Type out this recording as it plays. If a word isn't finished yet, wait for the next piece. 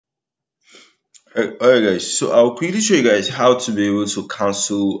Alright guys, so I'll quickly show you guys how to be able to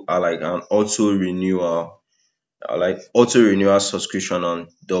cancel like an auto renewal subscription on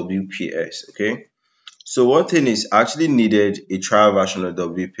WPS. Okay, so one thing is I actually needed a trial version of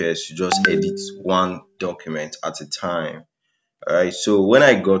WPS to just edit one document at a time. Alright, so when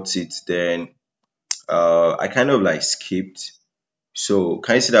I got it, then I kind of like skipped. So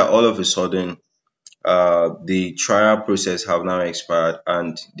can you see that all of a sudden the trial process have now expired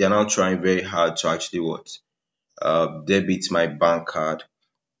and they're now trying very hard to actually debit my bank card.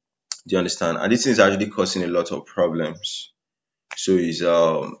 Do you understand? And this thing is actually causing a lot of problems. So is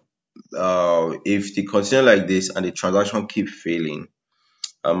if they continue like this and the transaction keep failing,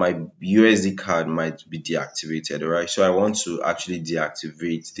 my USD card might be deactivated, right? So I want to actually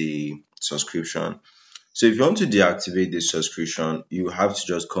deactivate the subscription. So if you want to deactivate the subscription, you have to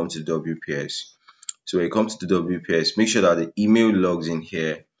just come to WPS. So when you come to the WPS, make sure that the email logs in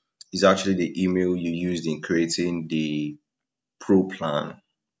here is actually the email you used in creating the pro plan.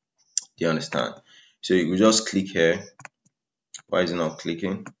 Do you understand? So you will just click here. Why is it not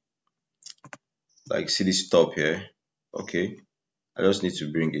clicking? Like see this top here. Okay. I just need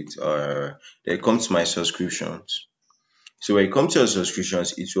to bring it. Then come to my subscriptions. So when you come to your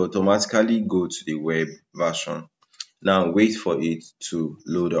subscriptions, it will automatically go to the web version. Now wait for it to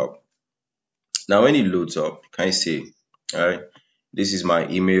load up. Now when it loads up, can you see? Alright, this is my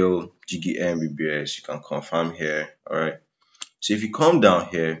email GGMBBS. You can confirm here. Alright. So if you come down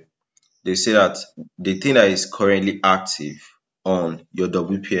here, they say that the thing that is currently active on your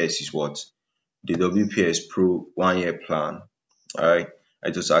WPS is what? The WPS Pro 1 year plan. Alright.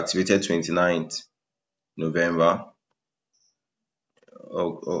 It was activated 29th November.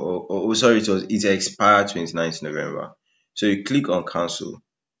 Sorry, it expired 29th November. So you click on cancel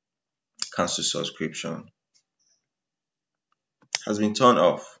subscription. Has been turned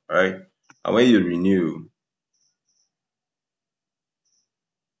off, right? And when you renew,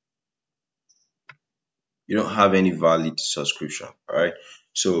 you don't have any valid subscription, right?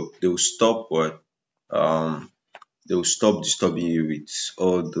 So they will stop they will stop disturbing you with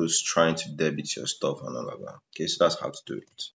all those trying to debit your stuff and all of that. Okay, so that's how to do it.